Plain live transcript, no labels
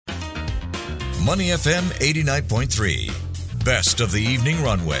Money FM 89.3. Best of the evening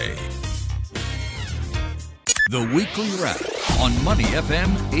runway. The Weekly Wrap on Money FM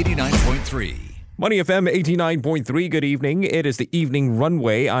 89.3. Money FM 89.3, good evening. It is the evening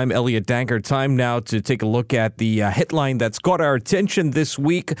runway. I'm Elliot Danker. Time now to take a look at the headline that's got our attention this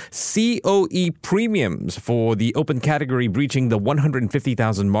week. COE premiums for the open category breaching the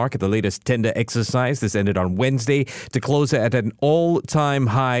 150,000 mark at the latest tender exercise. This ended on Wednesday to close at an all-time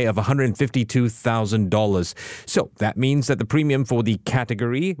high of $152,000. So that means that the premium for the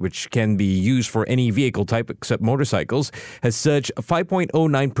category, which can be used for any vehicle type except motorcycles, has surged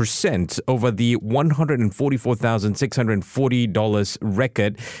 5.09% over the $144,640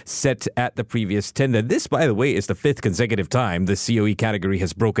 record set at the previous tender. This, by the way, is the fifth consecutive time the COE category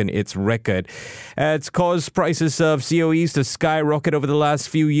has broken its record. It's caused prices of COEs to skyrocket over the last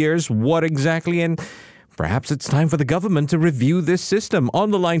few years. What exactly? And perhaps it's time for the government to review this system.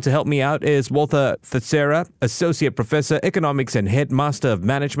 On the line to help me out is Walter Thassera, Associate Professor, Economics and Headmaster of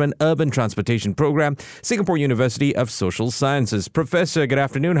Management, Urban Transportation Program, Singapore University of Social Sciences. Professor, good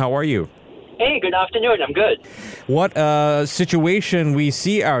afternoon. How are you? Hey, good afternoon. I'm good. What a situation we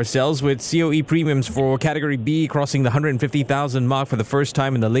see ourselves with COE premiums for Category B crossing the 150,000 mark for the first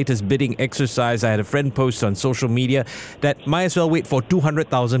time in the latest bidding exercise. I had a friend post on social media that might as well wait for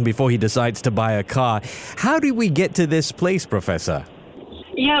 200,000 before he decides to buy a car. How did we get to this place, Professor?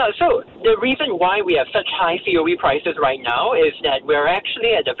 Yeah, so the reason why we have such high COE prices right now is that we're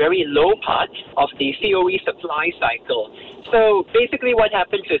actually at the very low part of the COE supply cycle. So basically what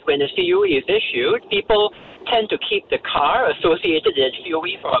happens is when a COE is issued, people tend to keep the car associated with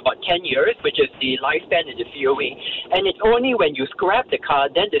COE for about 10 years, which is the lifespan of the COE. And it's only when you scrap the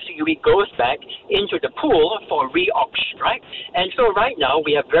car, then the COE goes back into the pool for re-auction, right? And so right now,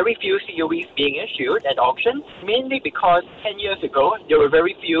 we have very few COEs being issued at auction, mainly because 10 years ago, there were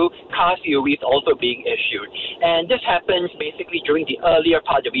very few car COEs also being issued. And this happens basically during the earlier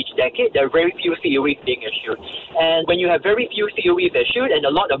part of each decade. There are very few COEs being issued. And when you have very few COEs issued and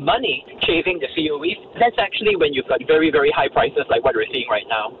a lot of money chasing the COEs, that's actually when you've got very, very high prices like what we're seeing right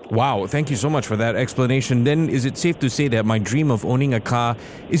now. Wow, thank you so much for that explanation. Then is it safe to say that my dream of owning a car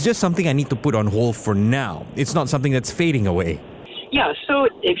is just something I need to put on hold for now? It's not something that's fading away? Yeah, so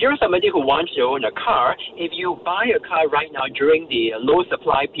if you're somebody who wants to own a car, if you buy a car right now during the low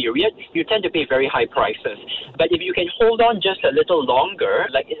supply period, you tend to pay very high prices. But if you can hold on just a little longer,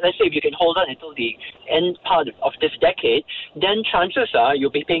 like let's say if you can hold on until the end part of this decade, then chances are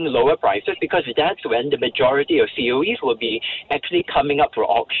you'll be paying lower prices because that's when the majority of COEs will be actually coming up for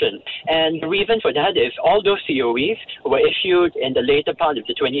auction. And the reason for that is all those COEs were issued in the later part of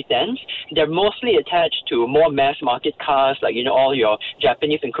the 2010s. They're mostly attached to more mass market cars, like, all your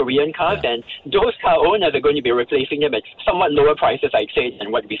Japanese and Korean cars, and those car owners are going to be replacing them at somewhat lower prices, I'd say,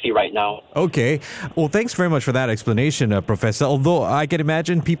 than what we see right now. Okay. Well, thanks very much for that explanation, Professor. Although I can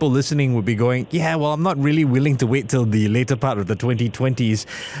imagine people listening would be going, yeah, well, I'm not really willing to wait till the later part of the 2020s.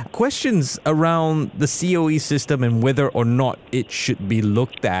 Questions around the COE system and whether or not it should be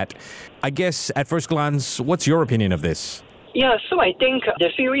looked at. I guess, at first glance, what's your opinion of this? Yeah, so I think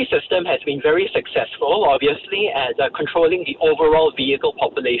the COE system has been very successful, obviously, at controlling the overall vehicle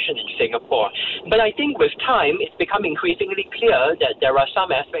population in Singapore. But I think with time, it's become increasingly clear that there are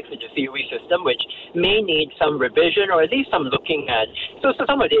some aspects of the COE system which may need some revision or at least some looking at. So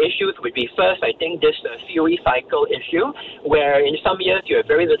some of the issues would be, first, I think this COE cycle issue, where in some years you have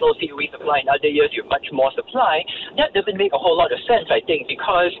very little COE supply, in other years you have much more supply. That doesn't make a whole lot of sense, I think,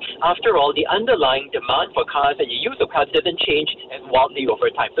 because after all, the underlying demand for cars and the use of cars doesn't change as wildly over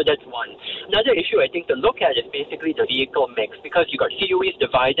time. So that's one. Another issue I think to look at is basically the vehicle mix, because you've got COEs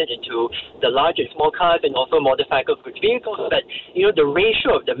divided into the large and small cars and also motorcycles, goods vehicles, but the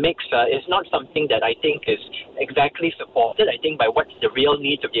ratio of the mix is not something that I think is exactly supported, I think, by what's the real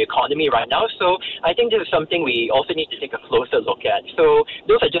needs of the economy right now. So I think this is something we also need to take a closer look at. So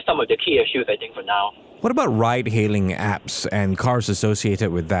those are just some of the key issues, I think, for now. What about ride-hailing apps and cars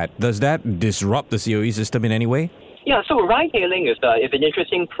associated with that? Does that disrupt the COE system in any way? Yeah, so ride-hailing is an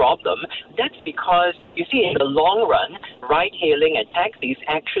interesting problem. That's because, you see, in the long run, ride-hailing and taxis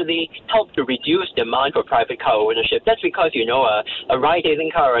actually help to reduce demand for private car ownership. That's because, a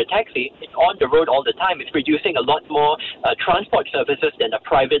ride-hailing car or a taxi is on the road all the time. It's producing a lot more transport services than a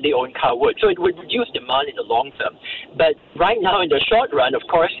privately owned car would. So it would reduce demand in the long term. But right now, in the short run, of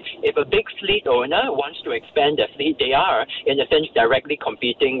course, if a big fleet owner wants to expand their fleet, they are, in a sense, directly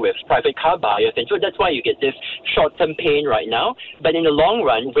competing with private car buyers. And so that's why you get this short short-term pain right now, but in the long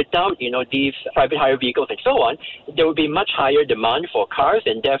run, without, these private hire vehicles and so on, there would be much higher demand for cars,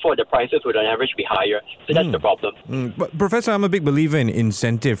 and therefore the prices would on average be higher. So that's the problem. But Professor, I'm a big believer in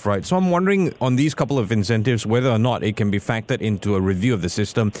incentive, right? So I'm wondering on these couple of incentives whether or not it can be factored into a review of the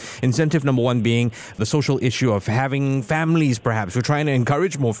system. Incentive number one being the social issue of having families, perhaps. We're trying to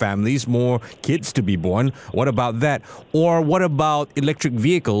encourage more families, more kids to be born. What about that? Or what about electric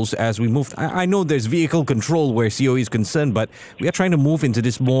vehicles as we move? I know there's vehicle control where COE is concerned, but we are trying to move into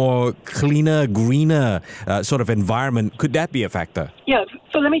this more cleaner, greener sort of environment. Could that be a factor? Yeah,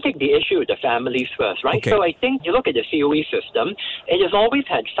 so let me take the issue with the families first, right? Okay. So I think you look at the COE system, it has always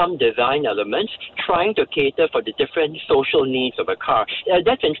had some design elements trying to cater for the different social needs of a car.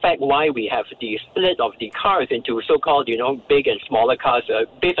 That's in fact why we have the split of the cars into so-called, big and smaller cars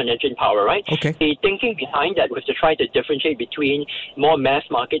based on engine power, right? Okay. The thinking behind that was to try to differentiate between more mass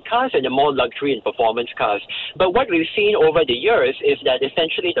market cars and the more luxury and performance cars. But what we've seen over the years is that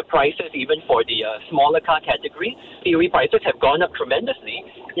essentially the prices, even for the smaller car category, COE prices have gone up tremendously.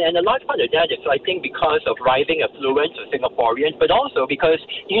 And a large part of that is, I think, because of rising affluence of Singaporeans, but also because,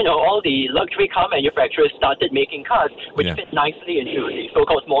 all the luxury car manufacturers started making cars which fit nicely into the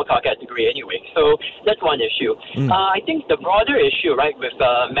so-called small car category anyway. So that's one issue. I think the broader issue, right, with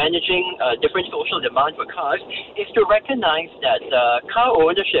managing different social demand for cars is to recognize that car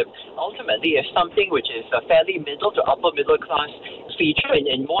ownership ultimately is something which is a fairly middle to upper middle class feature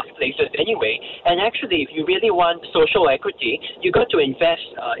in most places anyway. And actually, if you really want social equity, you got to invest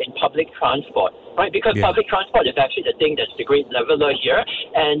in public transport, right? Because public transport is actually the thing that's the great leveler here,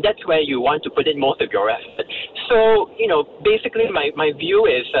 and that's where you want to put in most of your effort. So, basically my view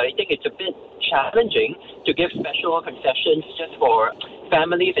is I think it's a bit challenging to give special concessions just for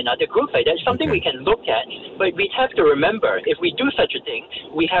families and other groups like that. It's something we can look at, but we have to remember, if we do such a thing,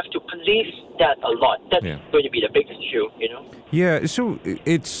 we have to police that a lot. That's going to be the big issue, Yeah, so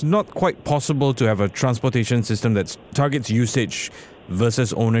it's not quite possible to have a transportation system that targets usage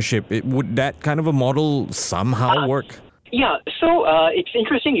versus ownership. Would that kind of a model somehow work? Yeah, so it's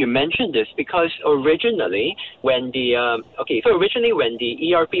interesting you mentioned this because originally when the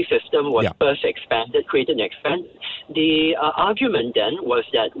ERP system was first created and expanded, the argument then was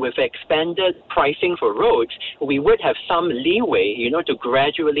that with expanded pricing for roads, we would have some leeway, to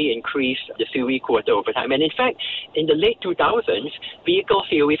gradually increase the COE quota over time. And in fact, in the late 2000s, vehicle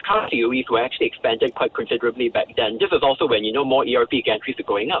COEs, car COEs were actually expanded quite considerably back then. This was also when, more ERP gantries are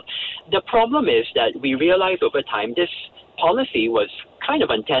going up. The problem is that we realized over time this policy was kind of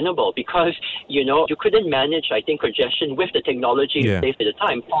untenable because, you couldn't manage, I think, congestion with the technology in place at the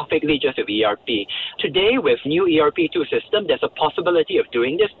time perfectly just with ERP. Today, with new ERP2 system, there's a possibility of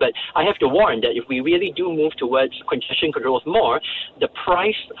doing this, but I have to warn that if we really do move towards congestion controls more, the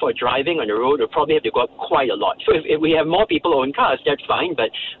price for driving on the road will probably have to go up quite a lot. So if we have more people own cars, that's fine, but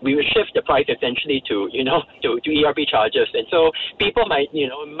we will shift the price essentially to ERP charges. And so people might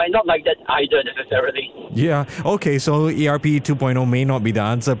not like that either necessarily. Yeah. Okay. So ERP 2.0 may not be the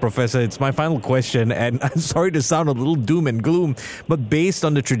answer, Professor. It's my final question, and I'm sorry to sound a little doom and gloom, but based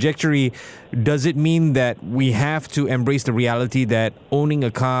on the trajectory, does it mean that we have to embrace the reality that owning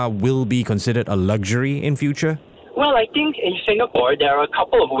a car will be considered a luxury in future? Well, I think in Singapore, there are a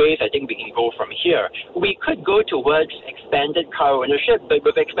couple of ways I think we can go from here. We could go towards expanded car ownership, but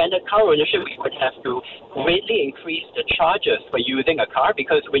with expanded car ownership, we would have to greatly increase the charges for using a car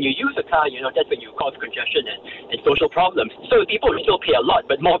because when you use a car, that's when you cause congestion and social problems. So people would still pay a lot,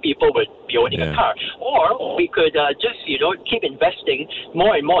 but more people would be owning a car. Or we could just, keep investing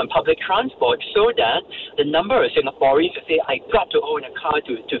more and more in public transport so that the number of Singaporeans who say, I got to own a car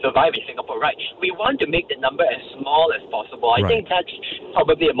to survive in Singapore, right? We want to make the number as small as possible. I think that's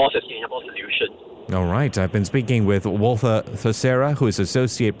probably a more sustainable solution. All right. I've been speaking with Walter Thrasera, who is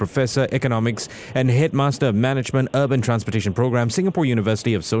Associate Professor, Economics and Headmaster of Management, Urban Transportation Program, Singapore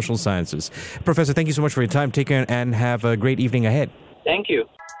University of Social Sciences. Professor, thank you so much for your time. Take care and have a great evening ahead. Thank you.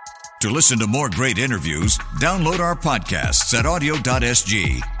 To listen to more great interviews, download our podcasts at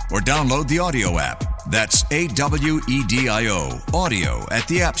audio.sg or download the audio app. That's AWEDIO, audio at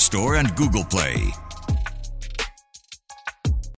the App Store and Google Play.